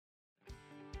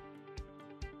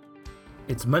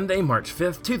It's Monday, March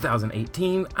 5th,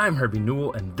 2018. I'm Herbie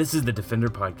Newell, and this is the Defender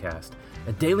Podcast,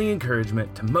 a daily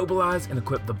encouragement to mobilize and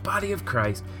equip the body of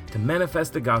Christ to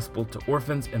manifest the gospel to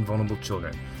orphans and vulnerable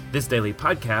children. This daily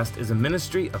podcast is a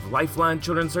ministry of Lifeline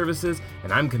Children's Services,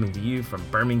 and I'm coming to you from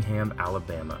Birmingham,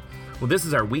 Alabama. Well, this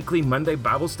is our weekly Monday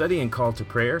Bible study and call to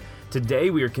prayer. Today,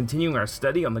 we are continuing our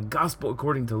study on the Gospel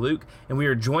according to Luke, and we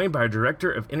are joined by our Director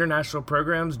of International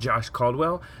Programs, Josh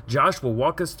Caldwell. Josh will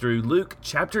walk us through Luke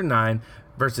chapter 9,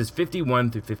 verses 51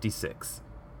 through 56.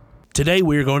 Today,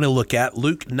 we are going to look at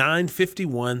Luke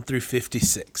 9:51 through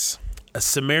 56. A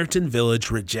Samaritan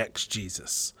village rejects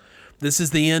Jesus. This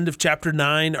is the end of chapter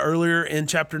 9. Earlier in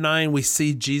chapter 9, we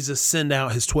see Jesus send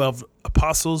out his 12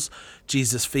 apostles.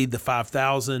 Jesus feed the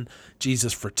 5,000.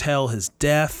 Jesus foretell his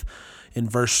death in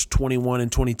verse 21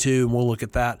 and 22, and we'll look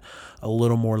at that a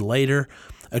little more later.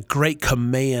 A great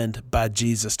command by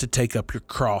Jesus to take up your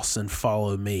cross and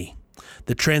follow me.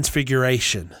 The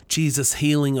transfiguration, Jesus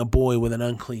healing a boy with an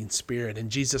unclean spirit,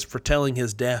 and Jesus foretelling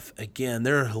his death again.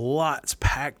 There are lots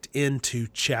packed into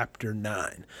chapter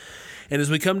 9. And as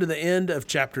we come to the end of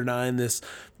chapter 9, this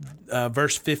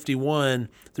verse 51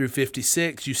 through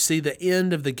 56, you see the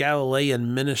end of the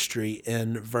Galilean ministry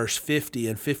in verse 50,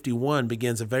 and 51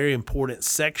 begins a very important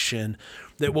section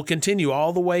that will continue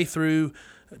all the way through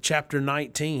chapter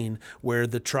 19, where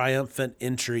the triumphant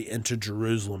entry into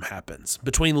Jerusalem happens.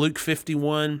 Between Luke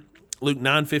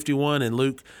 9:51 and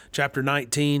Luke chapter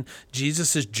 19,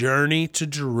 Jesus' journey to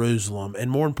Jerusalem, and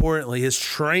more importantly, his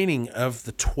training of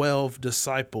the 12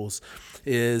 disciples,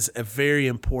 is a very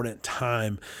important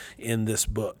time in this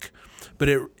book. But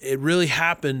it really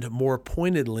happened more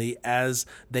pointedly as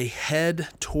they head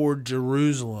toward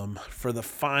Jerusalem for the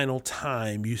final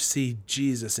time. You see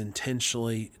Jesus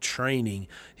intentionally training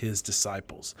his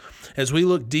disciples. As we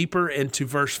look deeper into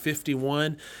verse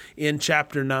 51 in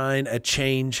chapter 9, a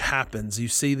change happens. You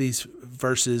see these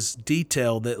verses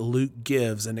detail that Luke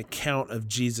gives an account of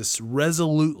Jesus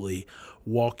resolutely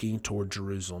walking toward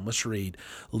Jerusalem. Let's read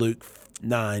Luke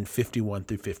 9:51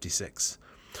 through 56.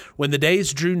 When the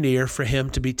days drew near for him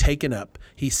to be taken up,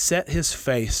 he set his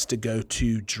face to go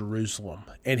to Jerusalem,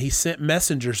 and he sent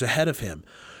messengers ahead of him,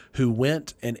 who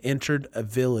went and entered a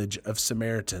village of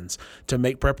Samaritans to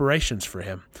make preparations for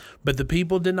him. But the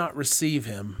people did not receive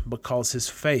him, because his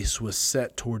face was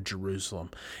set toward Jerusalem.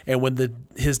 And when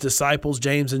his disciples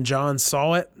James and John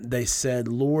saw it, they said,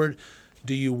 "Lord,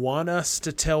 do you want us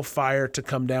to tell fire to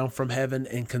come down from heaven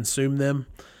and consume them?"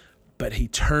 But he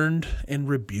turned and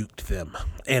rebuked them,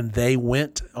 and they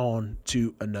went on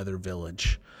to another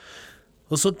village.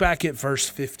 Let's look back at verse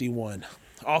 51.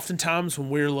 Oftentimes when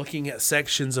we're looking at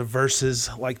sections of verses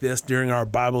like this during our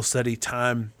Bible study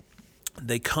time,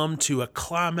 they come to a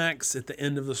climax at the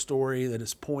end of the story that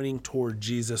is pointing toward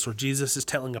Jesus, or Jesus is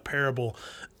telling a parable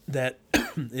that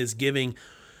is giving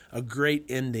a great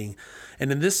ending.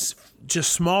 And in this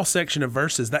just small section of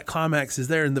verses, that climax is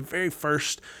there in the very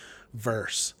first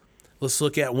verse. Let's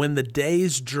look at when the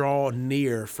days draw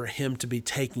near for him to be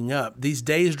taken up. These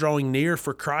days drawing near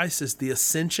for Christ is the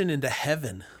ascension into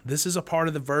heaven. This is a part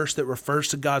of the verse that refers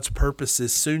to God's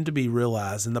purposes soon to be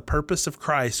realized, and the purpose of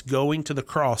Christ going to the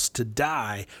cross to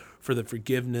die for the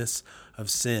forgiveness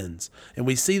of sins. And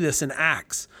we see this in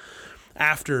Acts.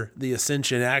 After the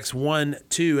ascension, Acts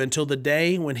 1:2, until the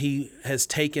day when he has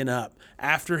taken up,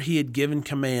 after he had given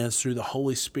commands through the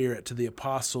Holy Spirit to the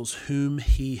apostles whom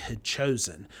he had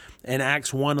chosen. In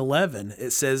Acts 1:11,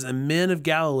 it says, "And men of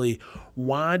Galilee,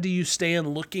 why do you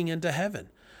stand looking into heaven?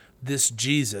 This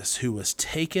Jesus who was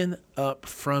taken up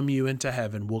from you into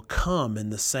heaven will come in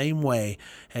the same way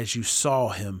as you saw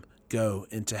him go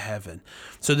into heaven."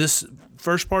 So this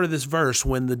first part of this verse,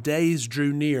 when the days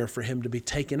drew near for him to be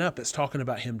taken up, it's talking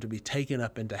about him to be taken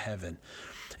up into heaven.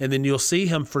 And then you'll see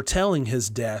him foretelling his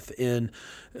death in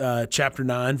chapter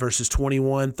 9, verses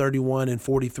 21, 31, and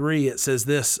 43. It says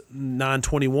this,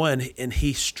 9:21, "And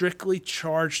he strictly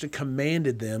charged and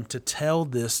commanded them to tell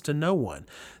this to no one,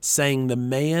 saying,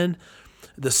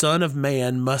 the Son of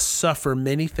Man must suffer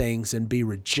many things and be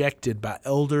rejected by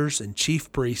elders and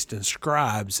chief priests and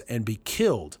scribes and be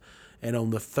killed, and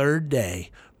on the third day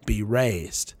be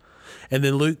raised." And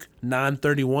then Luke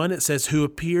 9:31, it says, "Who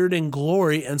appeared in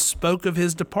glory and spoke of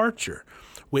his departure,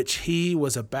 which he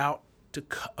was about to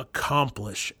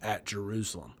accomplish at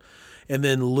Jerusalem." And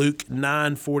then Luke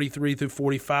 9:43 through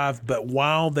 45, "But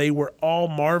while they were all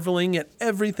marveling at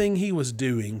everything he was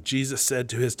doing, Jesus said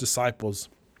to his disciples,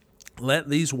 'Let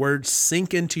these words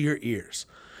sink into your ears.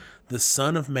 The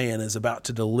Son of Man is about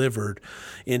to be delivered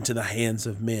into the hands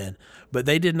of men.' But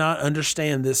they did not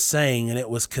understand this saying, and it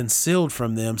was concealed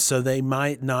from them, so they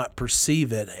might not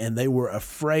perceive it, and they were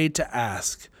afraid to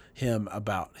ask him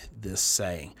about this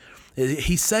saying.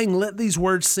 He's saying, let these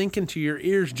words sink into your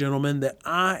ears, gentlemen, that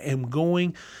I am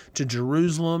going to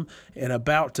Jerusalem and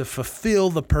about to fulfill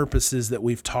the purposes that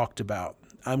we've talked about.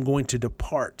 I'm going to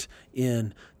depart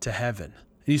into heaven.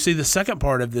 And you see the second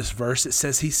part of this verse, it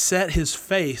says he set his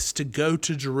face to go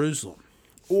to Jerusalem.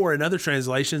 Or in other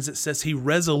translations, it says he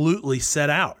resolutely set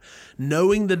out.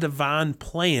 Knowing the divine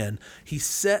plan, he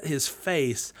set his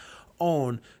face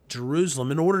on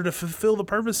Jerusalem in order to fulfill the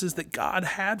purposes that God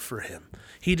had for him.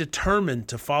 He determined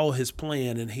to follow his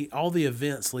plan, and all the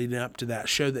events leading up to that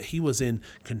show that he was in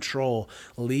control,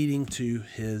 leading to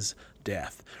his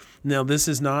death. Now, this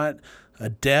is not a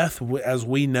death, as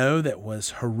we know, that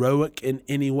was heroic in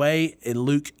any way. In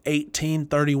Luke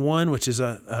 18:31, which is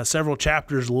several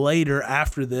chapters later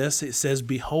after this, it says,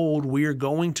 "Behold, we are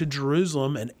going to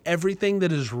Jerusalem, and everything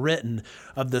that is written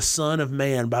of the Son of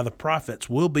Man by the prophets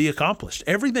will be accomplished."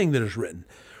 Everything that is written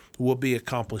will be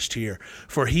accomplished here.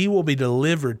 "For he will be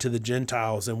delivered to the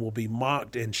Gentiles and will be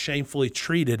mocked and shamefully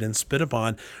treated and spit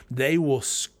upon. They will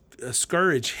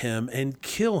scourge him and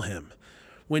kill him."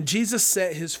 When Jesus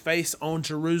set his face on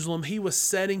Jerusalem, he was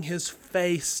setting his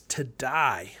face to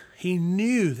die. He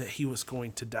knew that he was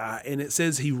going to die. And it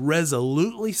says he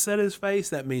resolutely set his face.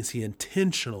 That means he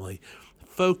intentionally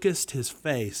focused his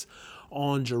face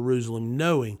on Jerusalem,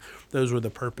 knowing those were the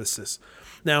purposes.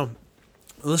 Now,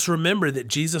 let's remember that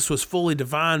Jesus was fully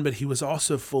divine, but he was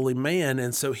also fully man.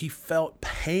 And so he felt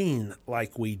pain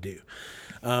like we do.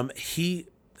 He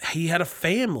had a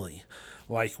family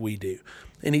like we do.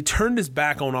 And he turned his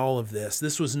back on all of this.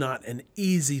 This was not an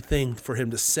easy thing for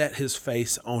him to set his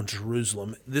face on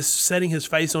Jerusalem. This setting his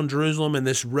face on Jerusalem and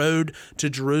this road to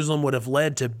Jerusalem would have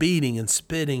led to beating and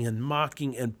spitting and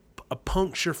mocking and a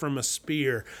puncture from a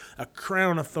spear, a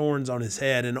crown of thorns on his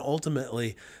head, and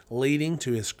ultimately leading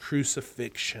to his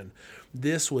crucifixion.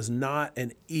 This was not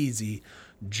an easy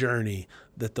journey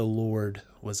that the Lord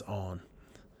was on.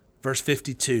 Verse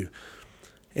 52.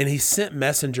 "And he sent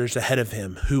messengers ahead of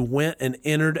him, who went and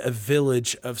entered a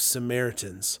village of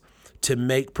Samaritans to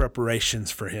make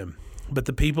preparations for him. But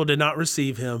the people did not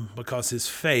receive him because his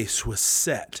face was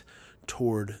set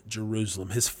toward Jerusalem."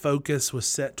 His focus was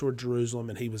set toward Jerusalem,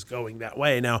 and he was going that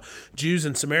way. Now, Jews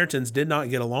and Samaritans did not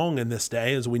get along in this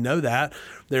day, as we know that.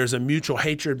 There's a mutual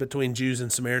hatred between Jews and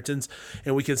Samaritans,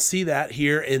 and we can see that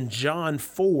here in John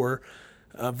 4,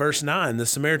 verse 9, the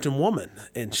Samaritan woman.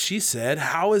 And she said,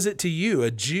 "How is it to you,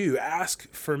 a Jew,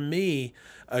 ask for me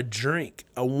a drink,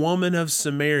 a woman of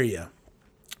Samaria?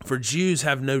 For Jews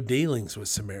have no dealings with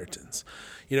Samaritans."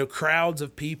 You know, crowds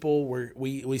of people,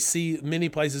 we see many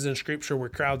places in Scripture where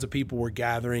crowds of people were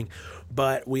gathering,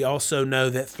 but we also know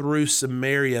that through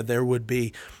Samaria there would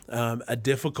be a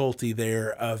difficulty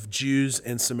there of Jews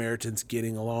and Samaritans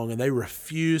getting along, and they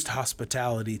refused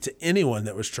hospitality to anyone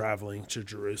that was traveling to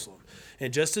Jerusalem.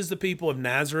 And just as the people of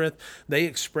Nazareth, they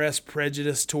expressed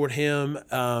prejudice toward him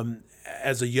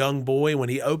as a young boy when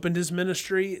he opened his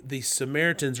ministry, the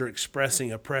Samaritans are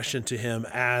expressing oppression to him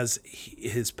as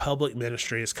his public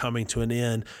ministry is coming to an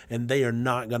end, and they are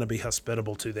not going to be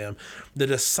hospitable to them. The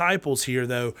disciples here,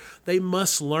 though, they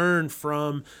must learn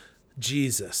from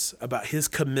Jesus about his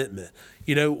commitment.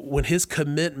 You know, when his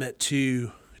commitment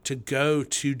to go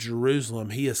to Jerusalem,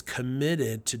 he is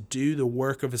committed to do the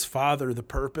work of his Father, the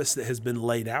purpose that has been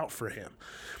laid out for him.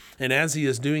 And as he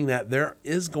is doing that, there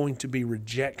is going to be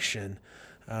rejection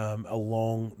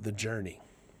along the journey.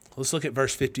 Let's look at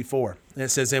verse 54. And it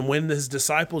says, "And when his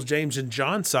disciples James and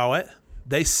John saw it,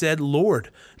 they said,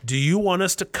 'Lord, do you want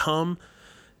us to come?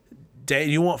 Do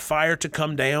you want fire to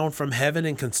come down from heaven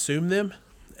and consume them?'"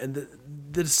 And the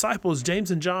disciples, James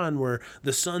and John, were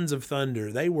the sons of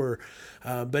thunder. They were,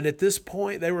 but at this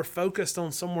point, they were focused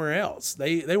on somewhere else.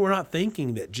 They were not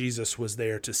thinking that Jesus was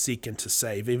there to seek and to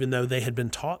save, even though they had been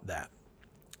taught that.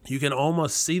 You can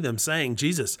almost see them saying,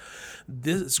 "Jesus,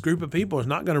 this group of people is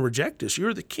not going to reject us.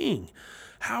 You're the king.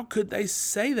 How could they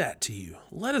say that to you?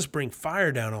 Let us bring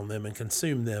fire down on them and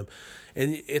consume them."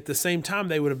 And at the same time,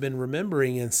 they would have been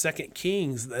remembering in 2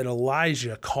 Kings that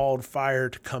Elijah called fire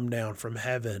to come down from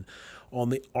heaven on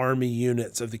the army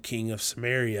units of the king of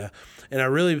Samaria. And I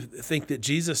really think that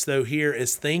Jesus, though, here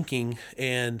is thinking,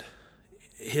 and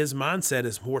his mindset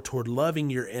is more toward loving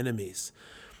your enemies.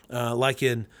 Like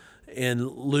in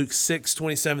Luke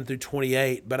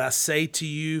 6:27-28, "But I say to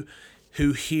you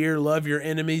who hear, love your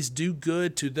enemies, do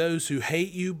good to those who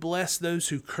hate you, bless those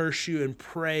who curse you, and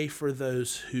pray for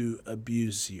those who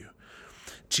abuse you."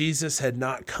 Jesus had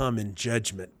not come in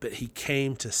judgment, but he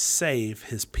came to save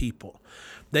his people.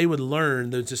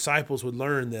 the disciples would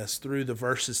learn this through the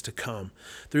verses to come.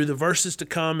 Through the verses to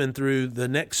come and through the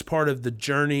next part of the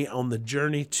journey, on the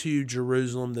journey to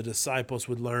Jerusalem, the disciples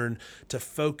would learn to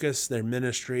focus their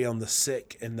ministry on the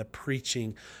sick and the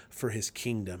preaching for his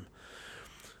kingdom.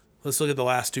 Let's look at the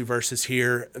last two verses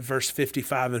here, verse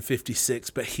 55 and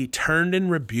 56. But he turned and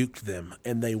rebuked them,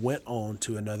 and they went on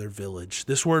to another village.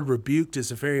 This word rebuked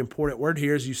is a very important word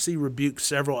here, as you see rebuked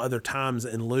several other times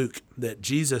in Luke, that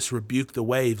Jesus rebuked the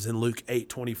waves in Luke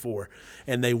 8:24.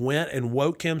 And they went and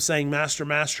woke him, saying, Master,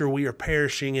 Master, we are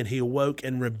perishing. And he awoke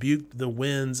and rebuked the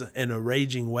winds and the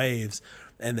raging waves,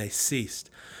 and they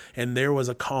ceased. And there was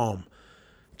a calm.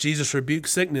 Jesus rebuked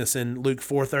sickness in Luke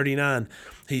 4:39.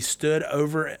 He stood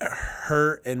over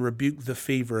her and rebuked the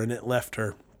fever, and it left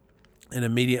her. And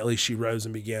immediately she rose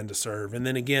and began to serve. And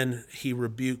then again, he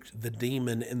rebuked the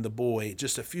demon in the boy.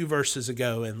 Just a few verses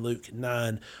ago in Luke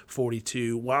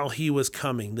 9:42, while he was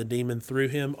coming, the demon threw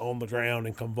him on the ground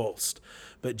and convulsed.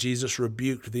 But Jesus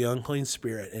rebuked the unclean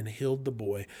spirit and healed the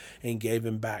boy and gave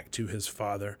him back to his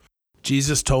father.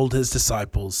 Jesus told his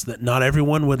disciples that not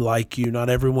everyone would like you, not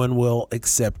everyone will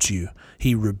accept you.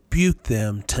 He rebuked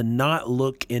them to not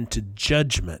look into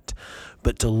judgment,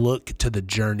 but to look to the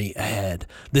journey ahead.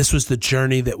 This was the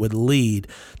journey that would lead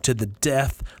to the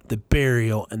death, the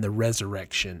burial, and the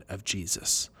resurrection of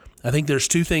Jesus. I think there's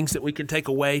two things that we can take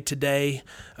away today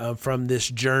from this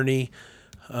journey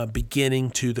beginning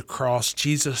to the cross.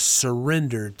 Jesus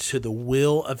surrendered to the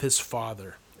will of his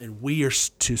Father, and we are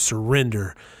to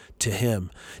surrender to him.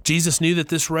 Jesus knew that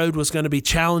this road was going to be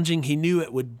challenging. He knew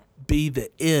it would be the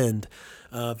end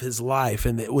of his life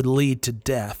and it would lead to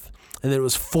death, and that it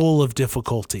was full of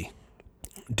difficulty.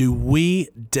 Do we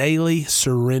daily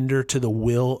surrender to the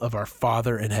will of our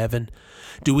Father in heaven?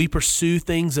 Do we pursue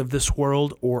things of this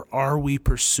world, or are we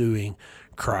pursuing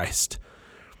Christ?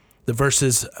 The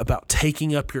verses about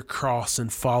taking up your cross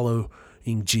and following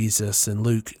Jesus in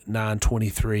Luke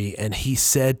 9:23, and he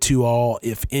said to all,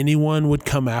 if anyone would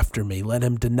come after me, let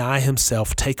him deny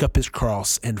himself, take up his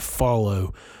cross, and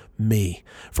follow me.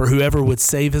 For whoever would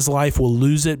save his life will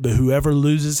lose it, but whoever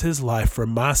loses his life for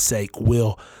my sake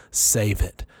will save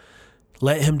it.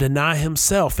 Let him deny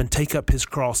himself and take up his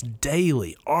cross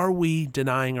daily. Are we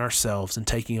denying ourselves and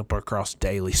taking up our cross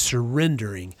daily,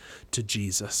 surrendering to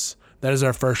Jesus? That is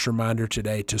our first reminder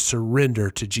today, to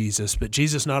surrender to Jesus. But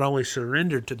Jesus not only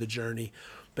surrendered to the journey,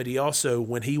 but he also,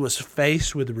 when he was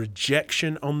faced with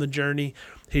rejection on the journey,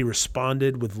 he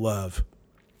responded with love.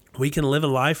 We can live a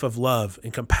life of love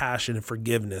and compassion and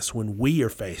forgiveness when we are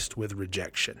faced with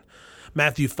rejection.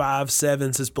 Matthew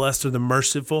 5:7 says, blessed are the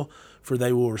merciful, for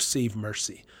they will receive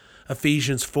mercy.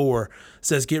 Ephesians 4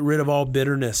 says, get rid of all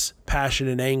bitterness, passion,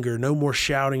 and anger. No more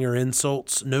shouting or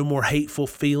insults. No more hateful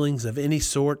feelings of any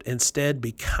sort. Instead,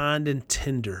 be kind and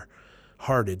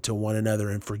tender-hearted to one another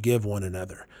and forgive one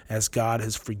another, as God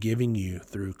has forgiven you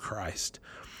through Christ.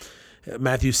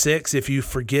 Matthew 6, if you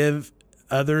forgive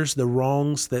others the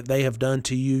wrongs that they have done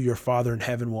to you, your Father in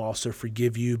heaven will also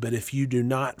forgive you. But if you do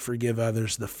not forgive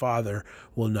others, the Father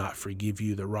will not forgive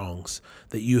you the wrongs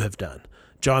that you have done.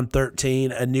 John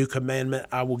 13, a new commandment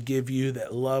I will give you,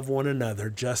 that love one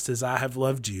another just as I have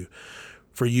loved you.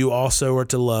 For you also are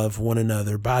to love one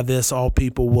another. By this all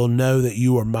people will know that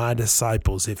you are my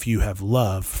disciples, if you have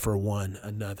love for one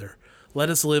another.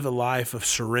 Let us live a life of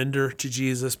surrender to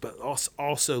Jesus, but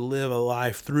also live a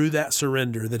life through that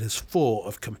surrender that is full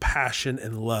of compassion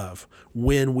and love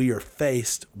when we are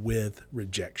faced with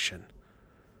rejection.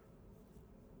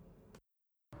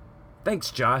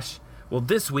 Thanks, Josh. Well,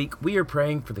 this week we are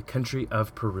praying for the country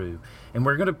of Peru, and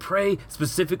we're going to pray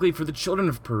specifically for the children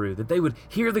of Peru, that they would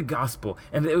hear the gospel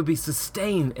and that they would be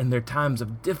sustained in their times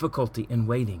of difficulty and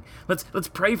waiting. Let's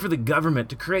pray for the government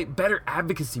to create better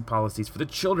advocacy policies for the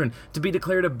children to be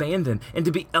declared abandoned and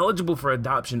to be eligible for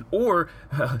adoption, or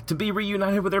to be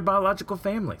reunited with their biological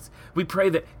families. We pray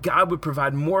that God would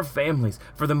provide more families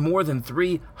for the more than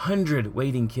 300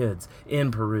 waiting kids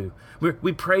in Peru.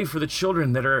 We pray for the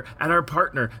children that are at our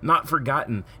partner, Not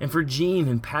Forgotten, and for Jean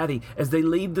and Patty as they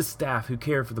lead the staff who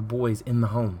care for the boys in the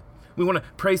home. We want to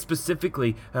pray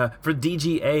specifically for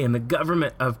DGA and the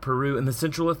government of Peru and the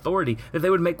Central Authority, that they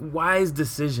would make wise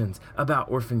decisions about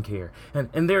orphan care.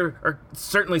 And there are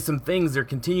certainly some things they're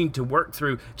continuing to work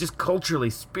through just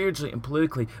culturally, spiritually, and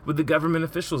politically with the government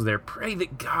officials there. Pray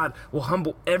that God will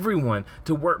humble everyone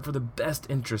to work for the best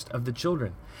interest of the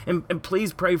children. And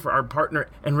please pray for our partner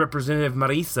and Representative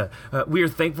Marisa. We are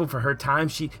thankful for her time.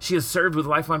 She has served with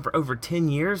Lifeline for over 10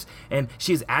 years, and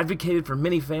she has advocated for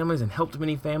many families and helped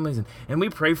many families And we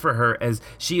pray for her as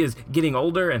she is getting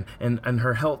older and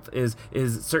her health is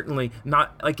certainly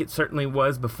not like it certainly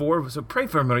was before. So pray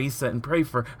for Marisa and pray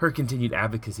for her continued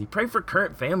advocacy. Pray for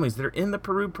current families that are in the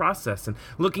Peru process and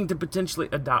looking to potentially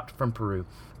adopt from Peru.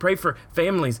 Pray for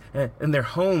families and their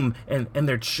home and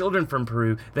their children from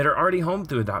Peru that are already home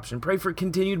through adoption. Pray for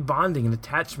continued bonding and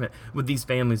attachment with these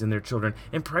families and their children.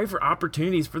 And pray for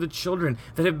opportunities for the children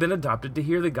that have been adopted to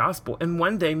hear the gospel and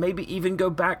one day maybe even go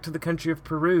back to the country of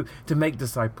Peru to make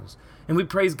disciples. And we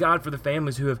praise God for the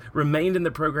families who have remained in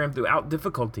the program throughout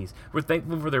difficulties. We're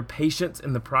thankful for their patience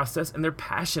in the process and their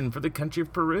passion for the country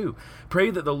of Peru. Pray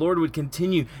that the Lord would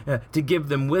continue to give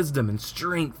them wisdom and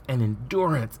strength and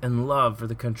endurance and love for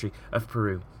the country of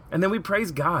Peru. And then we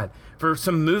praise God for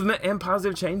some movement and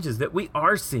positive changes that we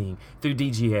are seeing through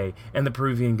DGA and the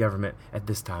Peruvian government at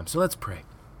this time. So let's pray.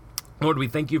 Lord, we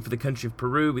thank you for the country of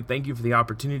Peru. We thank you for the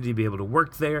opportunity to be able to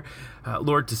work there.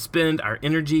 Lord, to spend our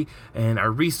energy and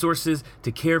our resources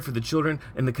to care for the children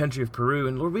in the country of Peru.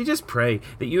 And Lord, we just pray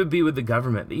that you would be with the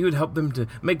government, that you would help them to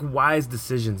make wise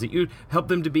decisions, that you would help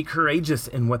them to be courageous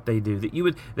in what they do, that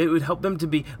it would help them to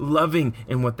be loving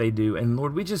in what they do. And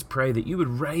Lord, we just pray that you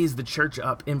would raise the church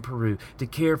up in Peru to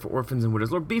care for orphans and widows.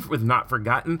 Lord, be with Not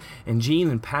Forgotten and Jean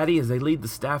and Patty as they lead the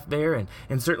staff there, and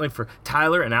certainly for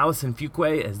Tyler and Allison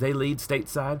Fuqua as they lead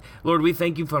stateside. Lord, we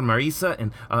thank you for Marisa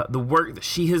and the work that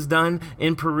she has done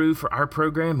in Peru for our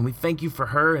program, and we thank you for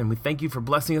her, and we thank you for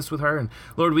blessing us with her. And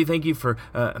Lord, we thank you for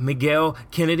Miguel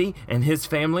Kennedy and his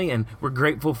family, and we're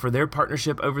grateful for their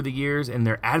partnership over the years and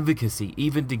their advocacy,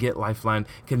 even to get Lifeline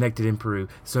connected in Peru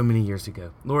so many years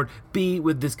ago. Lord, be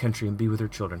with this country and be with her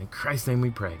children. In Christ's name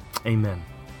we pray. Amen.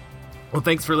 Well,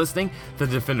 thanks for listening to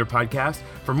the Defender Podcast.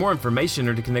 For more information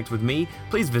or to connect with me,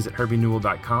 please visit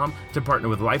herbienewell.com. To partner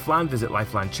with Lifeline, visit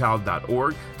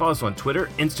lifelinechild.org. Follow us on Twitter,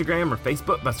 Instagram, or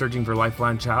Facebook by searching for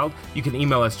Lifeline Child. You can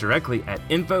email us directly at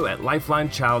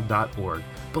info@lifelinechild.org.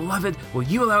 Beloved, will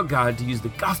you allow God to use the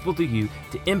gospel through you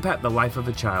to impact the life of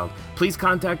a child? Please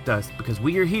contact us because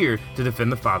we are here to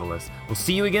defend the fatherless. We'll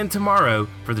see you again tomorrow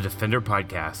for the Defender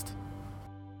Podcast.